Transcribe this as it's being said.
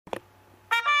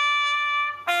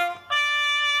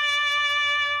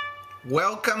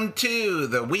Welcome to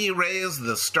the We Raise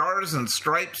the Stars and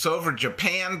Stripes Over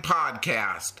Japan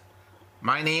podcast.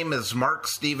 My name is Mark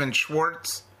Steven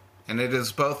Schwartz, and it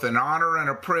is both an honor and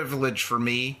a privilege for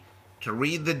me to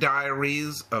read the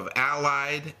diaries of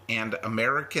Allied and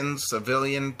American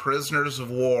civilian prisoners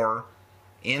of war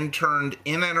interned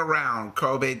in and around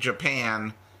Kobe,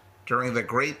 Japan during the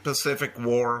Great Pacific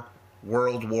War,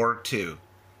 World War II.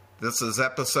 This is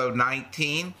episode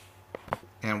 19,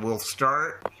 and we'll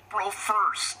start April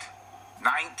 1st,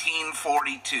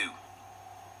 1942.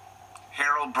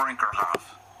 Harold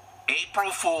Brinkerhoff. April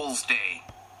Fool's Day.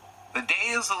 The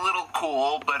day is a little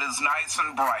cool, but is nice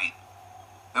and bright.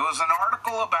 There was an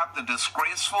article about the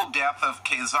disgraceful death of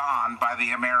Kazan by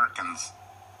the Americans.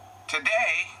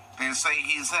 Today, they say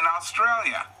he's in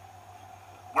Australia.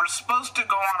 We're supposed to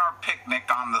go on our picnic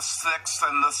on the 6th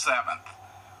and the 7th.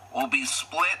 We'll be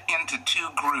split into two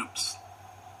groups.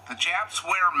 The Japs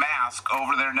wear masks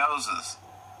over their noses.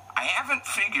 I haven't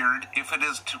figured if it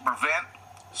is to prevent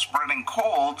spreading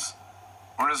colds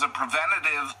or as a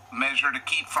preventative measure to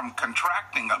keep from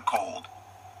contracting a cold.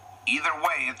 Either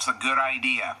way, it's a good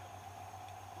idea.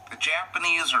 The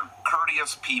Japanese are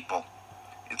courteous people.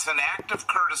 It's an act of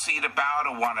courtesy to bow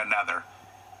to one another.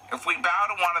 If we bow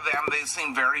to one of them, they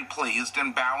seem very pleased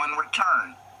and bow in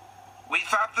return. We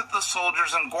thought that the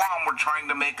soldiers in Guam were trying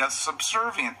to make us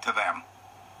subservient to them.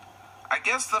 I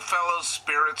guess the fellows'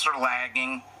 spirits are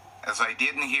lagging, as I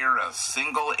didn't hear a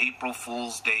single April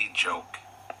Fool's Day joke.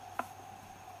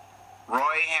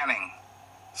 Roy Henning.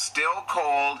 Still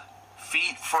cold,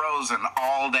 feet frozen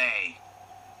all day.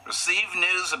 Received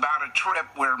news about a trip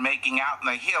we're making out in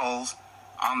the hills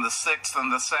on the 6th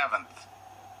and the 7th.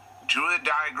 Drew a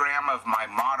diagram of my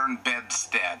modern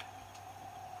bedstead.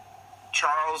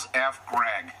 Charles F.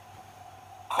 Gregg.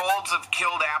 Colds have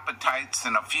killed appetites,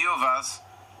 and a few of us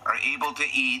are able to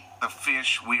eat the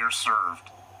fish we are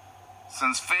served.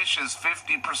 Since fish is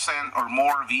 50% or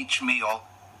more of each meal,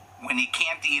 when you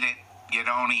can't eat it, you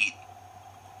don't eat.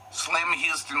 Slim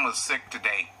Houston was sick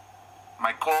today.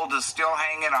 My cold is still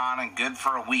hanging on and good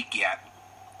for a week yet.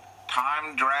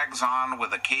 Time drags on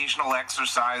with occasional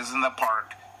exercise in the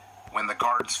park when the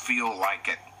guards feel like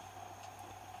it.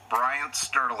 Bryant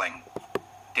Sterling.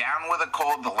 Down with a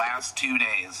cold the last 2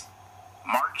 days.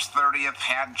 March 30th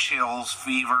had chills,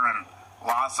 fever, and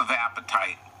loss of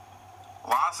appetite.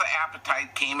 Loss of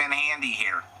appetite came in handy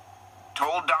here.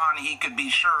 Told Don he could be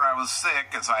sure I was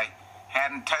sick as I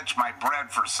hadn't touched my bread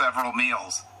for several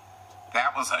meals.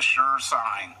 That was a sure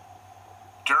sign.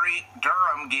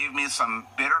 Durham gave me some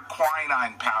bitter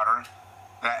quinine powder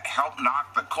that helped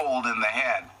knock the cold in the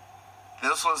head.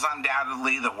 This was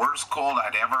undoubtedly the worst cold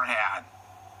I'd ever had.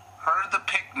 Heard the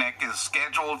picnic is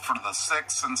scheduled for the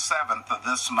 6th and 7th of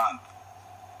this month.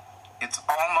 It's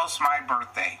almost my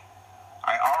birthday.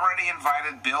 I already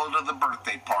invited Bill to the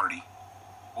birthday party.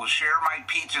 Will share my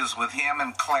peaches with him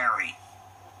and Clary.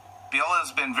 Bill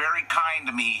has been very kind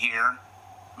to me here.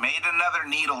 Made another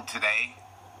needle today.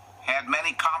 Had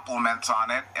many compliments on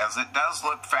it, as it does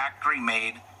look factory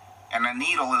made, and a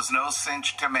needle is no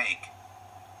cinch to make.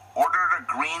 Ordered a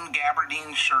green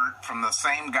gabardine shirt from the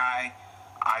same guy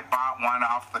I bought one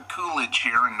off the Coolidge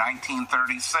here in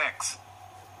 1936.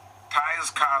 Ties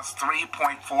cost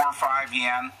 3.45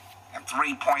 yen and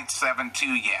 3.72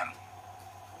 yen.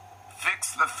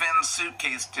 Fixed the Finn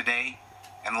suitcase today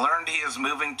and learned he is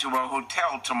moving to a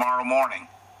hotel tomorrow morning.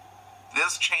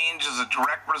 This change is a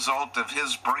direct result of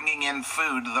his bringing in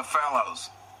food to the fellows.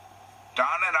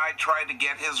 Don and I tried to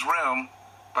get his room,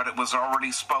 but it was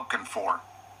already spoken for.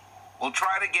 We'll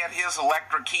try to get his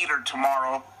electric heater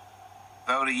tomorrow,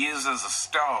 though to use as a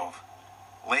stove.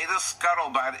 Latest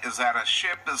scuttlebutt is that a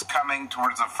ship is coming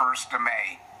towards the 1st of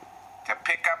May to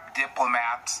pick up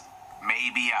diplomats,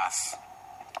 maybe us.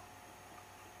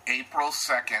 April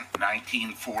 2nd,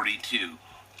 1942.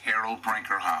 Harold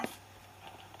Brinkerhoff.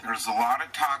 There's a lot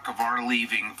of talk of our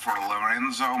leaving for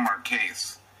Lorenzo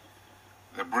Marques.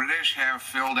 The British have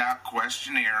filled out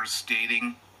questionnaires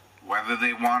stating whether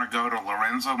they want to go to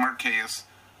Lorenzo Marques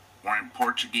or in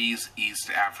Portuguese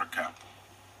East Africa.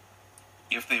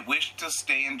 If they wish to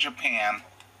stay in Japan,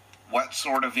 what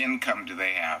sort of income do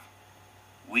they have?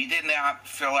 We did not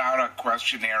fill out a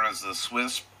questionnaire as the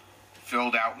Swiss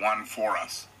filled out one for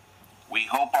us. We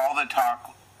hope all the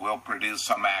talk will produce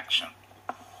some action.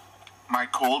 My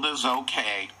cold is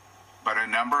okay, but a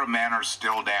number of men are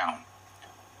still down.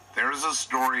 There is a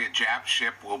story a Jap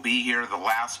ship will be here the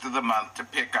last of the month to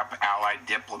pick up Allied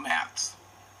diplomats.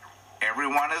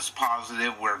 Everyone is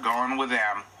positive we're going with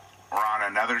them or on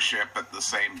another ship at the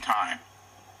same time.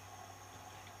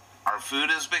 Our food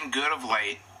has been good of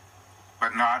late,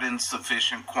 but not in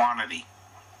sufficient quantity.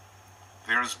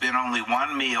 There's been only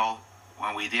one meal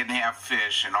when we didn't have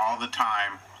fish in all the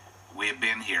time we have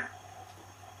been here.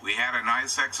 We had a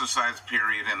nice exercise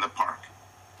period in the park.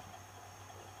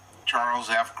 Charles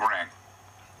F. Gregg.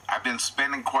 I've been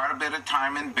spending quite a bit of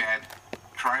time in bed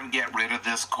trying to get rid of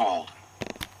this cold.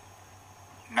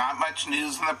 Not much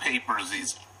news in the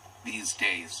papers these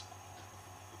days.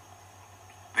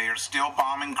 They are still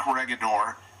bombing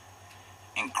Corregidor,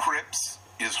 and Cripps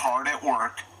is hard at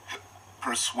work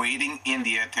persuading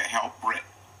India to help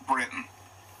Britain.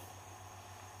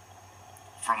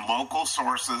 From local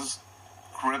sources,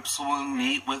 Cripps will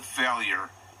meet with failure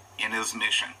in his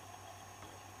mission.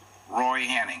 Roy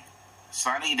Henning.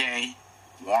 Sunny day,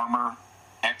 warmer,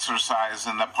 exercise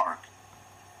in the park.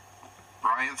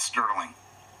 Brian Sterling.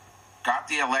 Got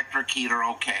the electric heater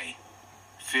okay.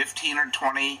 15 or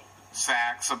 20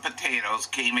 sacks of potatoes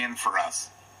came in for us.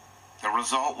 The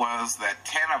result was that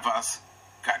 10 of us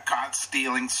got caught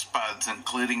stealing spuds,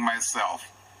 including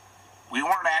myself. We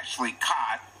weren't actually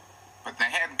caught, but the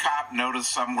head cop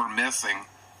noticed some were missing,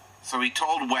 so he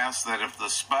told Wes that if the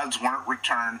spuds weren't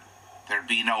returned, there'd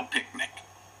be no picnic.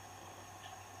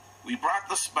 We brought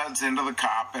the spuds into the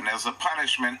cop, and as a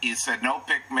punishment, he said no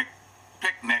picnic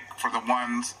for the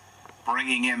ones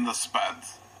bringing in the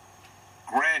spuds.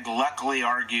 Greg luckily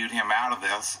argued him out of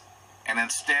this, and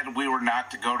instead we were not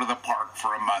to go to the park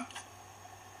for a month.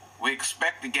 We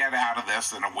expect to get out of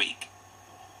this in a week.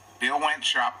 Bill went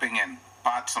shopping and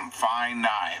bought some fine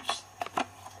knives.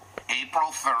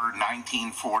 April 3rd,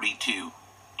 1942.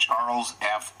 Charles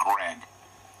F. Gregg.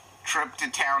 Trip to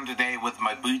town today with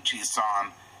my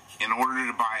Bucci-san in order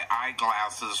to buy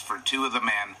eyeglasses for 2 of the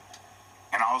men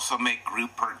and also make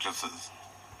group purchases.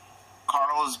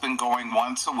 Carl has been going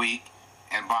once a week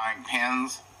and buying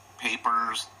pens,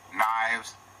 papers,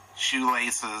 knives,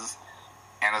 shoelaces,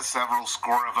 and a several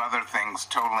score of other things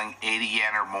totaling 80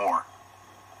 yen or more.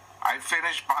 I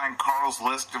finished buying Carl's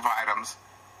list of items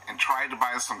and tried to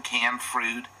buy some canned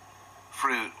fruit,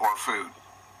 food.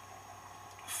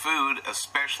 Food,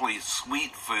 especially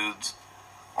sweet foods,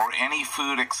 or any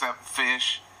food except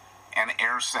fish and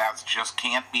ersatz, just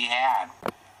can't be had.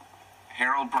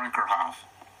 Harold Brinkerhoff.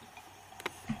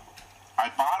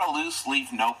 I bought a loose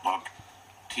leaf notebook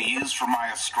to use for my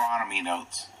astronomy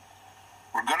notes.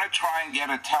 We're going to try and get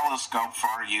a telescope for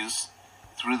our use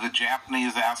through the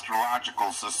Japanese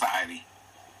Astrological Society.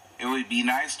 It would be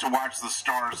nice to watch the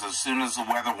stars as soon as the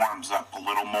weather warms up a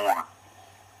little more.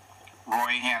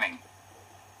 Roy Henning.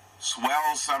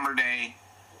 Swell summer day.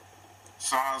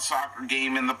 Saw a soccer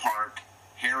game in the park.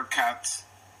 Haircuts.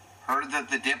 Heard that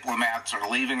the Diplomats are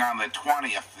leaving on the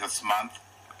 20th this month.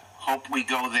 Hope we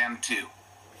go then too.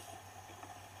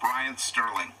 Brian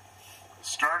Sterling.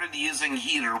 Started using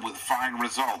heater with fine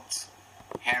results.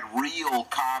 Had real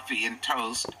coffee and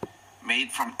toast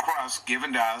made from crust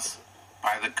given to us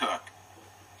by the cook.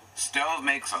 Stove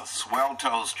makes a swell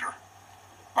toaster.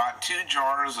 Bought 2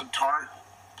 jars of tart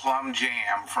plum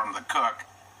jam from the cook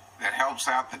that helps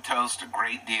out the toast a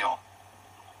great deal.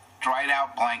 Dried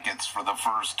out blankets for the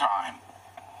first time.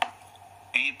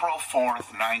 April 4th,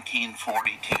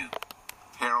 1942.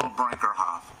 Harold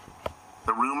Brinkerhoff.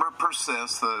 The rumor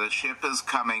persists that a ship is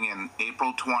coming in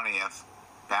April 20th,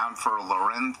 bound for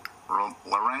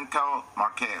Lourenço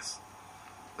Marques.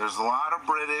 There's a lot of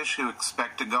British who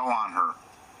expect to go on her.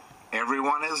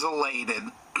 Everyone is elated,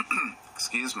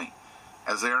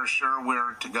 as they are sure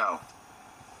we're to go.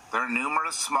 There are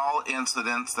numerous small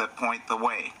incidents that point the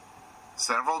way.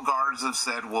 Several guards have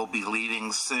said we'll be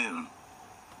leaving soon.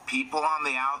 People on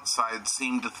the outside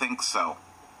seem to think so.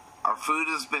 Our food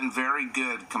has been very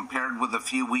good compared with a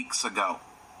few weeks ago.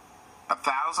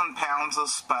 1,000 pounds of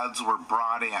spuds were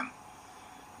brought in.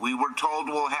 We were told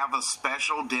we'll have a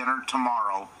special dinner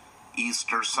tomorrow,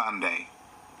 Easter Sunday.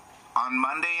 On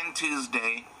Monday and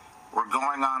Tuesday, we're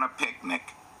going on a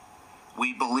picnic.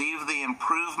 We believe the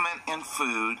improvement in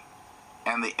food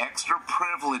and the extra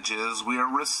privileges we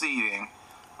are receiving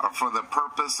are for the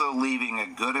purpose of leaving a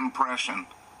good impression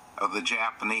of the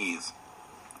Japanese.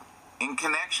 In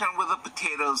connection with the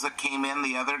potatoes that came in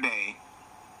the other day,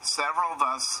 several of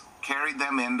us carried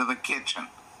them into the kitchen.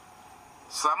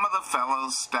 Some of the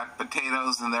fellows stuck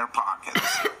potatoes in their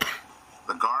pockets.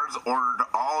 The guards ordered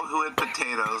all who had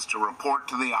potatoes to report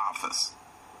to the office.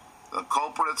 The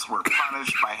culprits were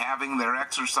punished by having their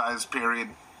exercise period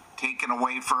taken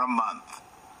away for a month.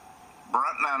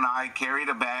 Brunton and I carried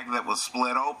a bag that was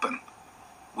split open.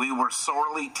 We were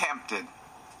sorely tempted.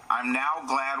 I'm now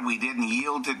glad we didn't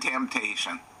yield to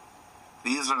temptation.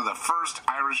 These are the first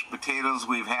Irish potatoes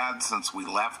we've had since we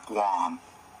left Guam.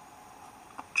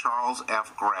 Charles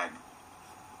F. Gregg.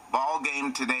 Ball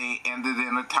game today ended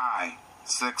in a tie.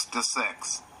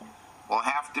 6-6, will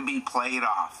have to be played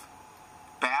off.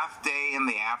 Bath day in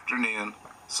the afternoon,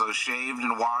 so shaved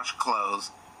and washed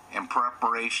clothes in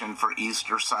preparation for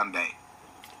Easter Sunday.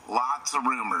 Lots of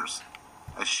rumors.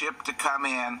 A ship to come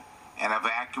in and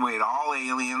evacuate all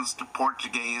aliens to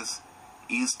Portuguese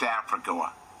East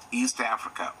Africa.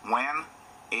 When?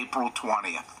 April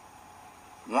 20th.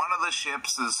 One of the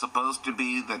ships is supposed to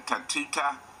be the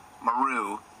Tatuta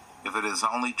Maru, if it is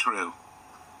only true.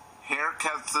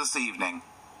 Haircuts this evening,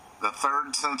 the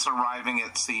third since arriving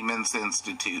at Seamen's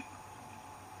Institute.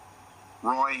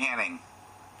 Roy Henning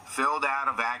filled out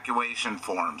evacuation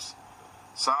forms.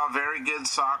 Saw a very good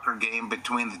soccer game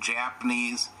between the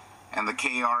Japanese and the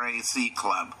KRAC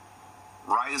club.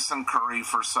 Rice and curry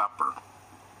for supper.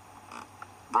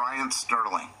 Bryant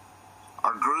Sterling.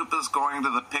 Our group is going to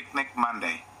the picnic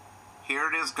Monday.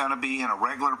 Here it is going to be in a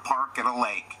regular park at a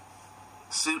lake.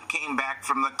 Suit came back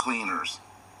from the cleaners.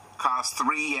 Cost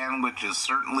 3 yen, which is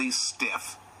certainly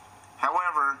stiff.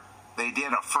 However, they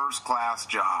did a first-class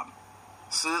job.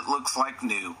 Suit looks like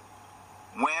new.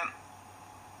 Went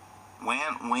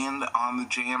wind on the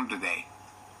jam today.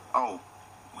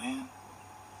 Went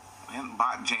and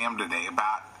bought jam today.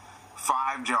 About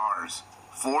 5 jars.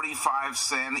 45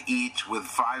 cents each with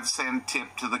 5-cent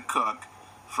tip to the cook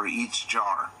for each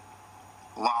jar.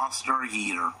 Lost our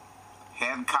heater.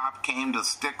 Head cop came to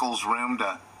Stickles' room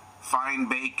to find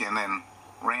bacon and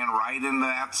ran right into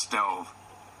that stove.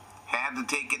 Had to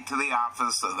take it to the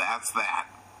office, so that's that.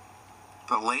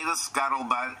 The latest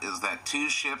scuttlebutt is that 2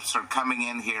 ships are coming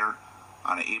in here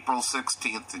on April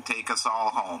 16th to take us all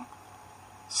home.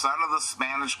 Son of the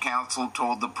Spanish consul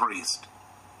told the priest.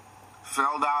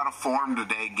 Filled out a form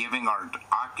today giving our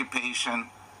occupation,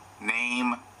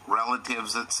 name,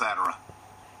 relatives, etc.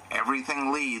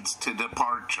 Everything leads to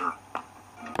departure.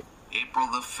 April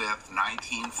the 5th,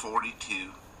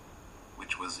 1942,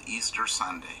 which was Easter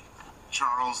Sunday.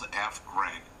 Charles F.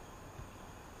 Gregg.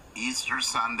 Easter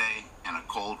Sunday and a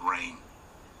cold rain.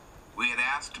 We had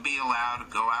asked to be allowed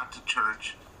to go out to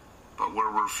church, but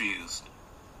were refused.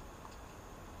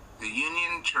 The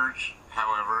Union Church,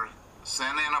 however,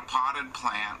 sent in a potted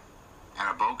plant and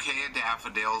a bouquet of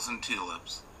daffodils and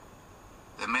tulips.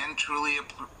 The men truly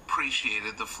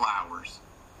appreciated the flowers.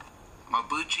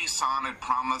 Mabuchi-san had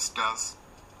promised us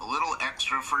a little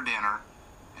extra for dinner,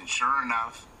 and sure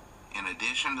enough, in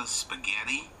addition to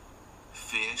spaghetti,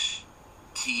 fish,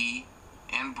 tea,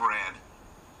 and bread,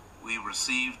 we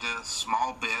received a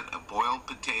small bit of boiled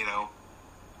potato,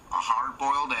 a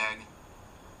hard-boiled egg,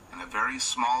 and a very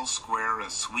small square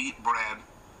of sweet bread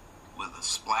with a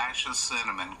splash of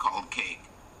cinnamon called cake.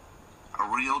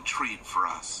 A real treat for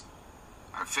us.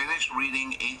 I finished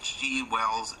reading H.G.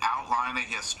 Wells' Outline of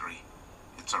History.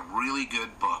 It's a really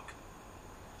good book.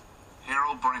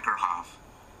 Harold Brinkerhoff.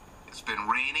 It's been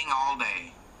raining all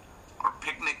day. Our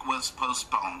picnic was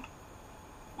postponed.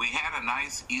 We had a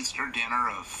nice Easter dinner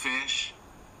of fish,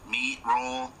 meat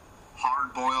roll,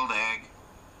 hard-boiled egg,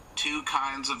 2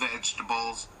 kinds of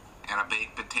vegetables, and a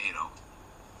baked potato.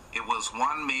 It was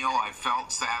one meal I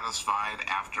felt satisfied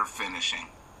after finishing.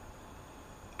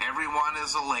 Everyone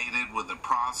is elated with the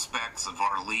prospects of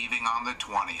our leaving on the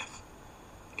 20th.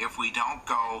 If we don't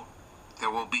go,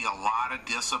 there will be a lot of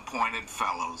disappointed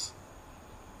fellows.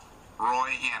 Roy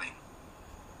Henning.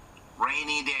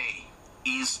 Rainy day,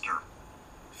 Easter.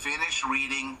 Finished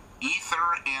reading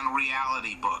Ether and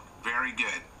Reality book. Very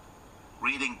good.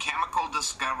 Reading Chemical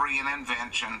Discovery and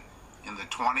Invention in the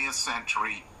 20th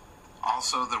Century,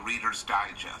 also the Reader's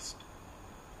Digest.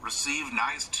 Received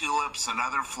nice tulips and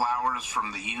other flowers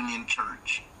from the Union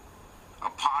Church. A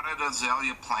potted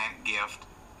azalea plant gift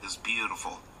is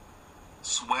beautiful.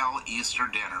 Swell Easter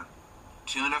dinner.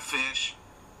 Tuna fish,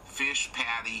 fish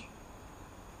patty,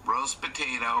 roast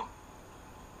potato,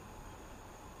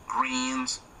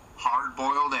 greens,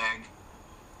 hard-boiled egg,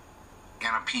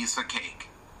 and a piece of cake.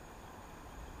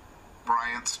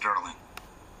 Bryant Sterling.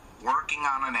 Working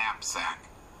on a knapsack.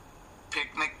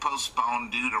 Picnic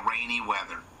postponed due to rainy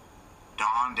weather.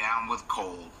 Dawn down with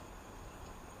cold.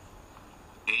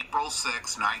 April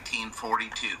 6,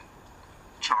 1942.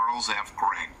 Charles F.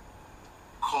 Gregg.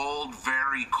 Cold,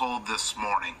 very cold this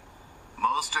morning.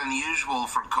 Most unusual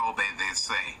for Kobe, they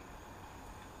say.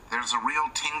 There's a real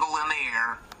tingle in the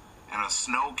air, and a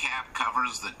snow cap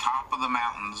covers the top of the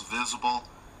mountains visible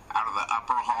out of the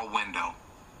upper hall window.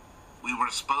 We were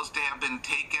supposed to have been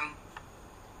taken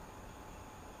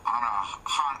on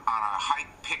a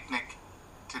hike picnic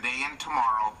today and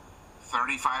tomorrow,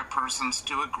 35 persons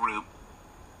to a group,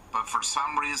 but for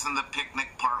some reason the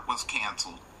picnic part was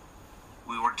canceled.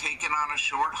 We were taken on a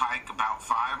short hike about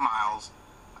 5 miles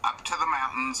up to the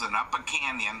mountains and up a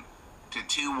canyon to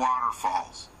two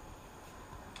waterfalls.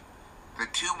 The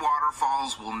two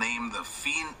waterfalls were named the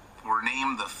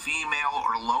female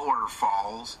or lower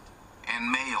falls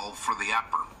and male for the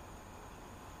upper.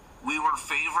 We were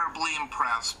favorably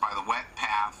impressed by the wet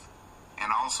path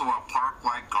and also a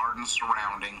park-like garden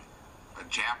surrounding a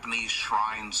Japanese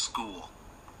shrine school.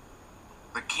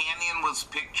 The canyon was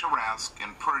picturesque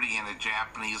and pretty in a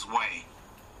Japanese way.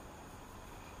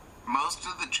 Most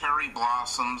of the cherry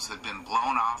blossoms had been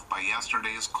blown off by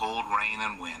yesterday's cold rain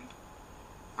and wind.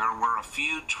 There were a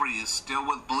few trees still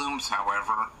with blooms,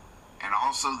 however, and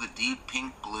also the deep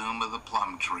pink bloom of the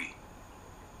plum tree.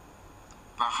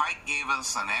 The hike gave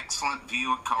us an excellent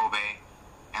view of Kobe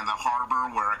and the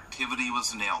harbor where activity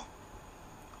was nil.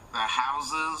 The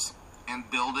houses and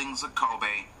buildings of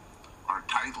Kobe are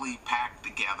tightly packed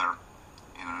together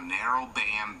in a narrow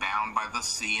band bound by the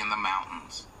sea and the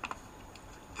mountains.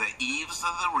 The eaves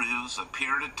of the roofs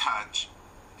appear to touch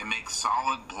and make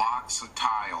solid blocks of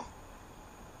tile.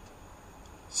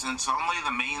 Since only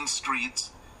the main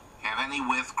streets have any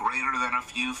width greater than a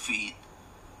few feet,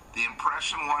 the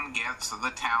impression one gets of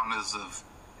the town is of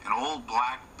an old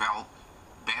black belt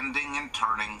bending and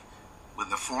turning, with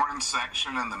the foreign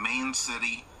section and the main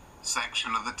city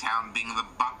section of the town being the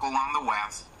buckle on the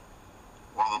west,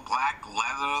 while the black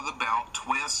leather of the belt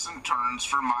twists and turns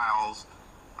for miles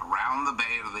around the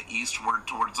bay to the eastward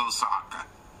towards Osaka.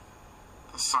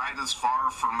 The sight is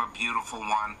far from a beautiful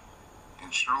one,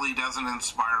 and surely doesn't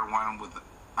inspire one with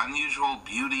unusual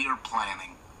beauty or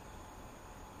planning.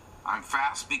 I'm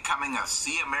fast becoming a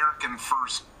See American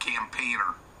First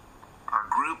campaigner. Our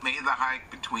group made the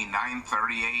hike between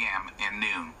 9:30 a.m. and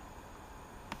noon.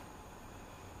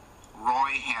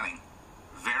 Roy Henning.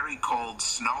 Very cold,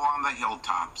 snow on the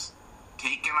hilltops.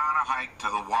 Taken on a hike to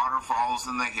the waterfalls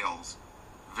in the hills.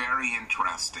 Very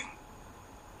interesting.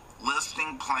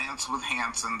 Listing plants with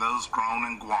Hansen, those grown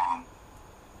in Guam.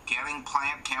 Getting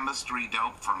plant chemistry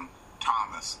dope from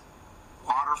Thomas.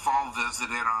 Waterfall visited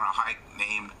on a hike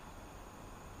named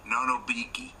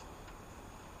Nonobiki.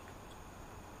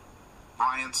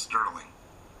 Brian Sterling.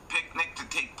 Picnic to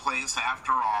take place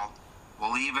after all.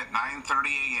 We'll leave at 9:30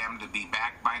 a.m. to be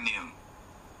back by noon.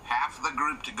 Half of the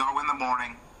group to go in the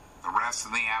morning, the rest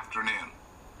in the afternoon.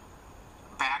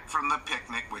 Back from the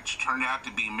picnic, which turned out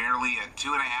to be merely a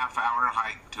 2.5-hour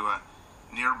hike to a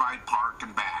nearby park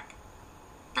and back.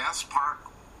 Best part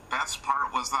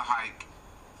was the hike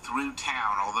through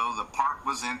town, although the park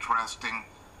was interesting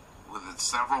with its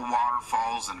several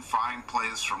waterfalls and fine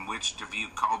place from which to view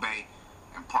Kobe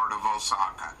and part of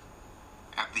Osaka.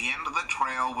 At the end of the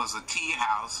trail was a tea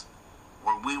house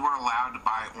where we were allowed to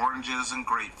buy oranges and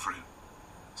grapefruit.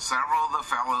 Several of the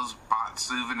fellows bought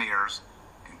souvenirs,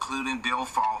 including Bill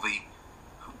Falvey,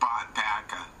 who bought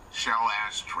back a Shell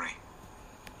ashtray.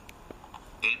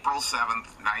 April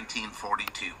 7th,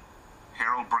 1942.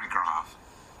 Harold Brinkerhoff.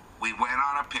 We went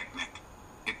on a picnic.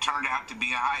 It turned out to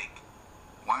be a hike.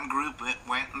 One group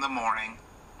went in the morning,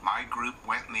 my group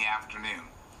went in the afternoon.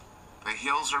 The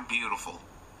hills are beautiful,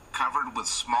 covered with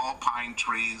small pine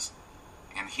trees,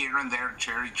 and here and there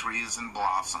cherry trees in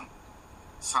blossom.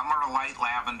 Some are light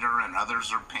lavender and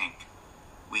others are pink.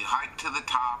 We hiked to the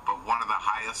top of one of the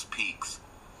highest peaks.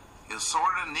 It's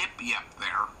sort of nippy up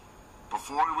there,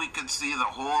 before we could see the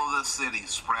whole of the city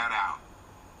spread out.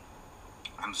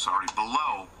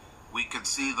 Below, we could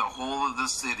see the whole of the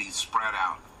city spread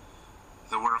out.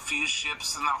 There were a few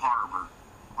ships in the harbor.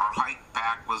 Our hike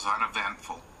back was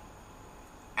uneventful.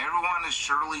 Everyone is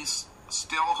surely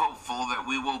still hopeful that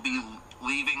we will be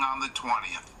leaving on the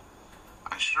 20th.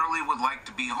 I surely would like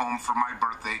to be home for my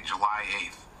birthday, July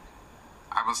 8th.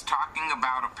 I was talking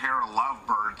about a pair of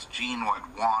lovebirds Gene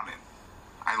had wanted.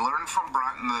 I learned from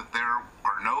Brunton that there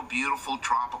are no beautiful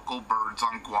tropical birds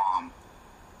on Guam.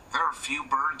 There are few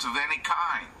birds of any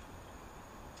kind.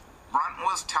 Brunton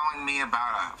was telling me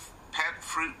about a pet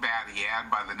fruit bat he had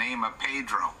by the name of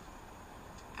Pedro.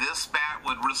 This bat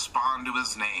would respond to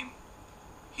his name.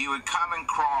 He would come and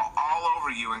crawl all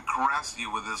over you and caress you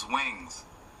with his wings.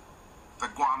 The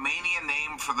Guamanian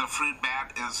name for the fruit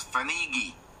bat is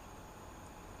Fanigi.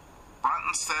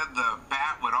 Brunton said the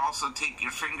bat would also take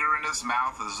your finger in his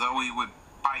mouth as though he would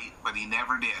bite, but he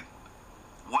never did.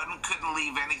 One couldn't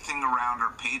leave anything around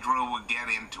or Pedro would get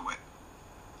into it.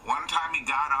 One time he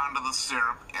got onto the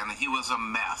syrup and he was a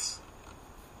mess.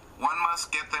 One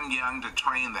must get them young to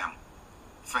train them.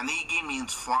 Fanigi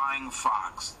means flying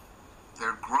fox. They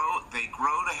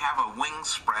grow to have a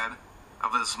wingspread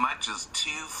of as much as 2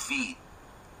 feet.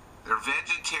 They're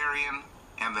vegetarian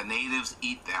and the natives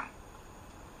eat them.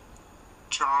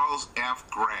 Charles F.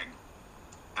 Gregg.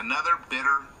 Another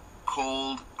bitter,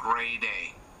 cold, gray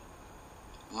day.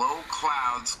 Low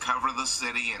clouds cover the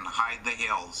city and hide the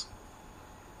hills.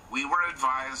 We were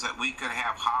advised that we could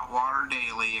have hot water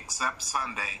daily except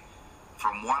Sunday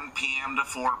from 1 p.m. to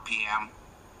 4 p.m.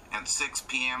 and 6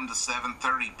 p.m. to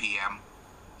 7:30 p.m.,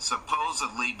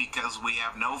 supposedly because we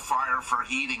have no fire for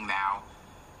heating now,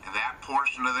 and that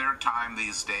portion of their time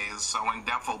these days sewing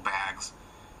duffel bags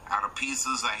out of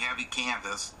pieces of heavy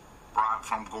canvas brought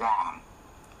from Guam.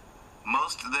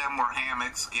 Most of them were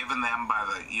hammocks given them by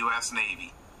the U.S.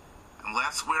 Navy.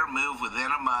 Unless we're moved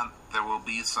within a month, there will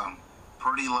be some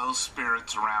pretty low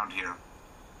spirits around here.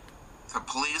 The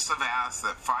police have asked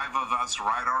that 5 of us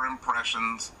write our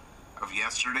impressions of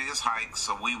yesterday's hike,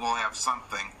 so we will have some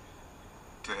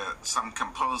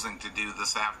composing to do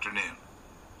this afternoon.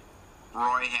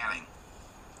 Roy Henning.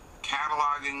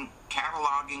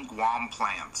 Cataloging Guam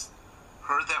plans.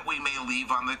 Heard that we may leave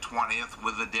on the 20th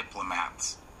with the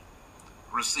diplomats.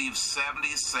 Received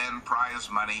 70-cent prize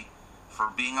money for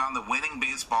being on the winning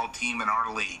baseball team in our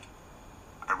league.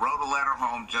 I wrote a letter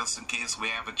home just in case we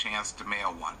have a chance to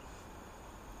mail one.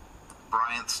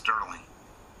 Bryant Sterling.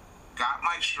 Got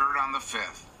my shirt on the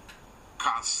 5th.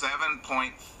 Cost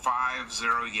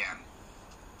 7.50 yen.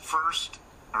 Fist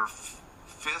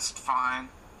fine,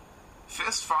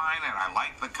 and I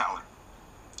like the color.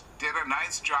 Did a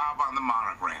nice job on the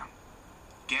monogram.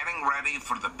 Getting ready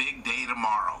for the big day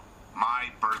tomorrow,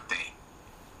 my birthday.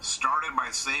 Started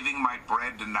by saving my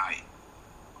bread tonight.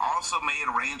 Also made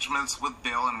arrangements with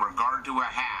Bill in regard to a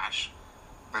hash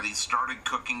that he started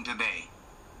cooking today.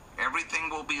 Everything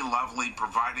will be lovely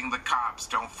providing the cops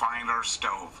don't find our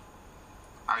stove.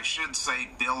 I should say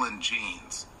Bill in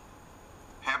jeans.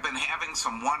 Have been having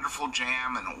some wonderful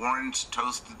jam and orange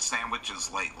toasted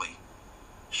sandwiches lately.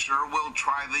 Sure will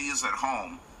try these at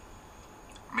home.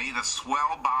 Made a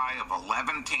swell buy of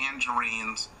 11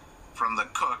 tangerines from the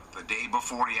cook the day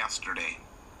before yesterday.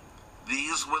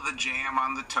 These with the jam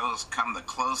on the toast come the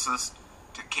closest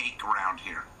to cake around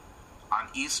here. On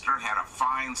Easter had a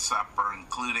fine supper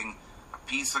including a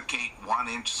piece of cake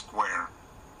 1-inch square.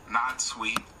 Not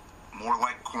sweet, more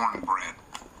like cornbread.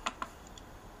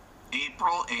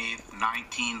 April 8th,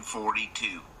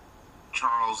 1942.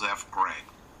 Charles F. Gregg.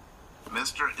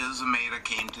 Mr. Izumeda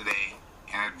came today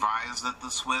and advised that the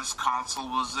Swiss consul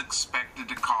was expected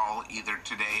to call either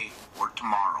today or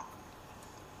tomorrow.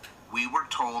 We were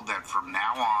told that from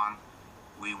now on,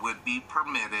 we would be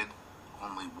permitted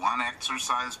only one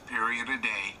exercise period a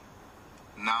day,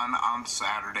 none on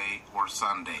Saturday or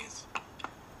Sundays.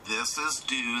 This is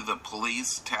due, the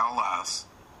police tell us,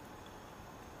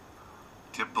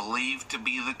 to believe to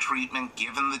be the treatment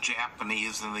given the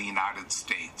Japanese in the United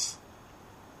States.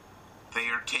 They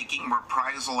are taking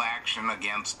reprisal action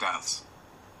against us.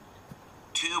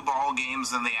 2 ball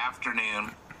games in the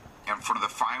afternoon, and for the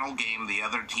final game, the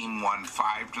other team won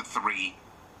 5-3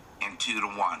 and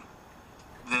 2-1.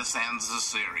 This ends the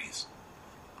series.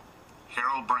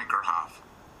 Harold Brinkerhoff.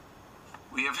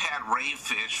 We have had ray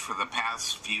fish for the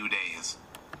past few days.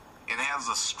 It has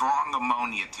a strong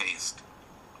ammonia taste.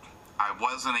 I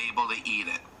wasn't able to eat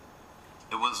it.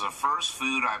 It was the first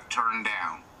food I've turned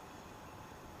down.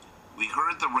 We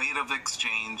heard the rate of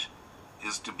exchange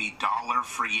is to be dollar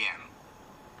for yen,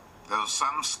 though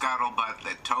some scuttlebutt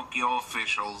that Tokyo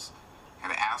officials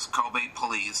had asked Kobe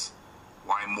police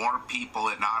why more people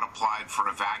had not applied for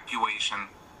evacuation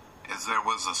as there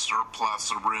was a surplus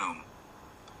of room.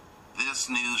 This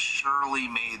news surely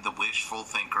made the wishful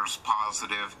thinkers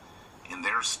positive in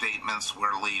their statements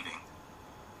we're leaving.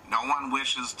 No one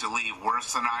wishes to leave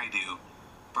worse than I do,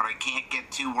 but I can't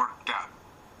get too worked up.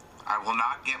 I will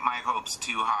not get my hopes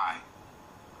too high.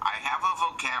 I have a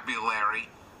vocabulary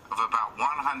of about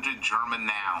 100 German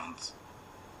nouns.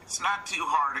 It's not too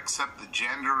hard except the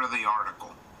gender of the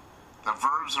article. The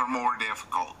verbs are more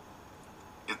difficult.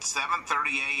 It's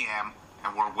 7:30 a.m.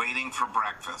 and we're waiting for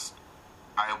breakfast.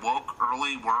 I awoke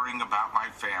early worrying about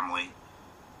my family,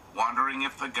 wondering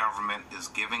if the government is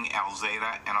giving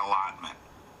Elzada an allotment.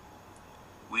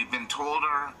 We've been told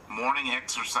our morning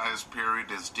exercise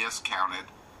period is discounted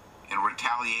in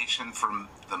retaliation for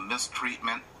the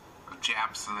mistreatment of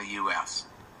Japs in the U.S.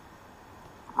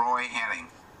 Roy Henning.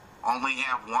 Only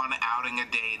have one outing a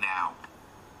day now.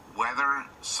 Weather,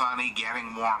 sunny,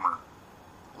 getting warmer.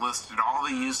 Listed all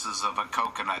the uses of a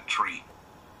coconut tree.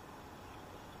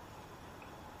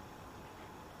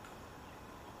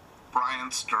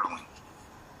 Brian Sterling.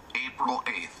 April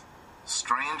 8th.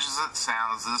 Strange as it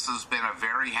sounds, this has been a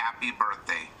very happy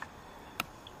birthday.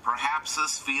 Perhaps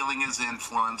this feeling is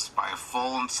influenced by a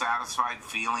full and satisfied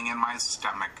feeling in my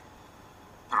stomach,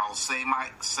 but I'll say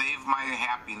my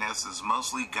happiness is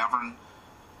mostly governed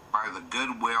by the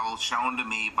goodwill shown to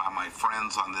me by my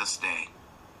friends on this day.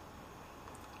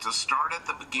 To start at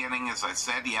the beginning, as I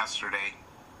said yesterday,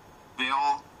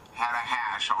 Bill had a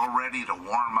hash all ready to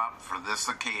warm up for this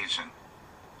occasion.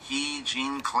 He,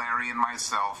 Jean Clary, and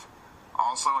myself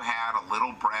also had a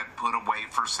little bread put away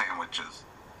for sandwiches.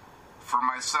 For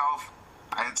myself,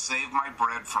 I had saved my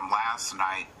bread from last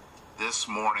night, this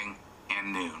morning,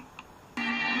 and noon.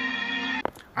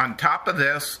 On top of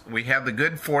this, we had the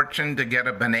good fortune to get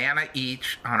a banana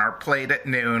each on our plate at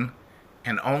noon,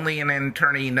 and only an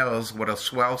internee knows what a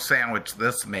swell sandwich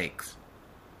this makes.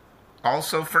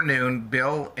 Also for noon,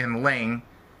 Bill and Ling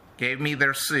gave me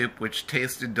their soup, which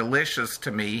tasted delicious to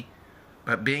me,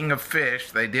 but being a fish,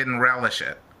 they didn't relish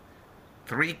it.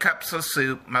 3 cups of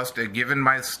soup must have given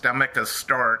my stomach a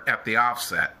start at the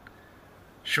offset.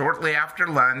 Shortly after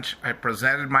lunch, I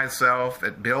presented myself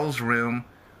at Bill's room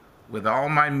with all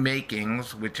my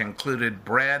makings, which included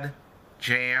bread,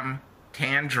 jam,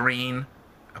 tangerine,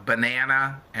 a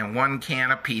banana, and 1 can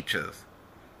of peaches.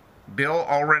 Bill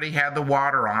already had the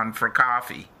water on for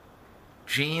coffee.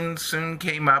 Gene soon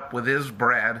came up with his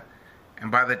bread, and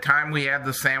by the time we had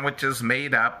the sandwiches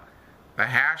made up, the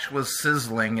hash was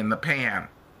sizzling in the pan.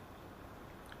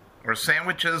 Our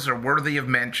sandwiches are worthy of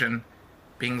mention,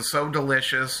 being so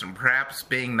delicious and perhaps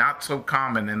being not so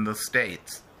common in the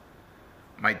States.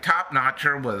 My top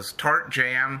notcher was tart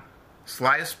jam,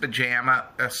 sliced banana,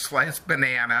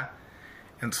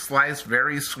 and sliced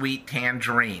very sweet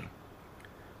tangerine.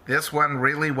 This one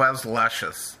really was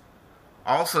luscious.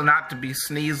 Also not to be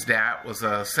sneezed at was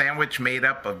a sandwich made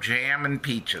up of jam and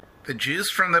peaches. The juice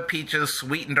from the peaches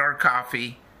sweetened our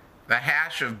coffee. The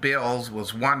hash of Bill's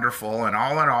was wonderful, and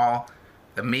all in all,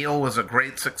 the meal was a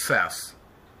great success.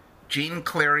 Jean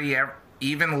Clary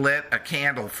even lit a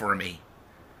candle for me.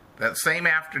 That same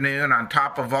afternoon, on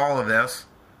top of all of this,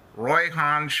 Roy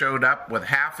Hahn showed up with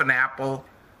half an apple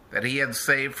that he had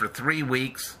saved for 3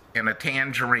 weeks and a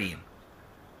tangerine.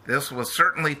 This was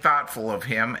certainly thoughtful of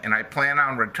him, and I plan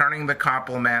on returning the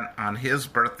compliment on his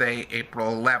birthday,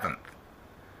 April 11th.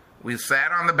 We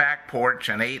sat on the back porch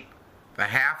and ate the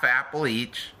half apple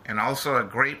each, and also a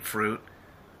grapefruit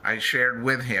I shared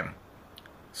with him.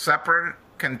 Supper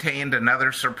contained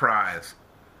another surprise.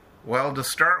 Well, to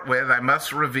start with, I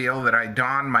must reveal that I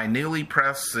donned my newly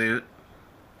pressed suit,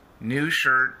 new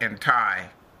shirt, and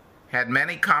tie. Had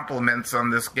many compliments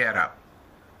on this getup.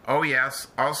 Oh yes,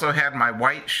 also had my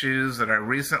white shoes that I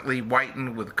recently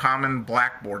whitened with common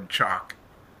blackboard chalk.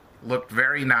 Looked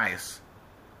very nice.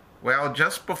 Well,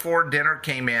 just before dinner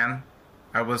came in,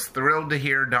 I was thrilled to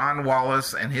hear Don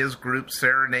Wallace and his group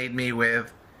serenade me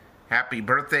with, "Happy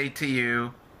birthday to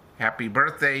you, happy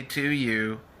birthday to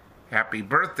you, happy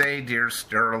birthday, dear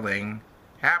Sterling,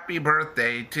 happy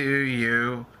birthday to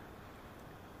you."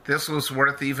 This was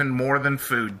worth even more than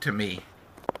food to me.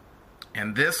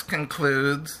 And this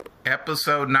concludes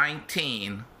episode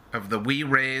 19 of the We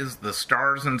Raise the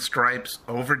Stars and Stripes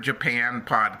Over Japan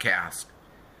podcast.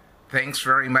 Thanks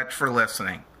very much for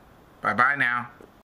listening. Bye-bye now.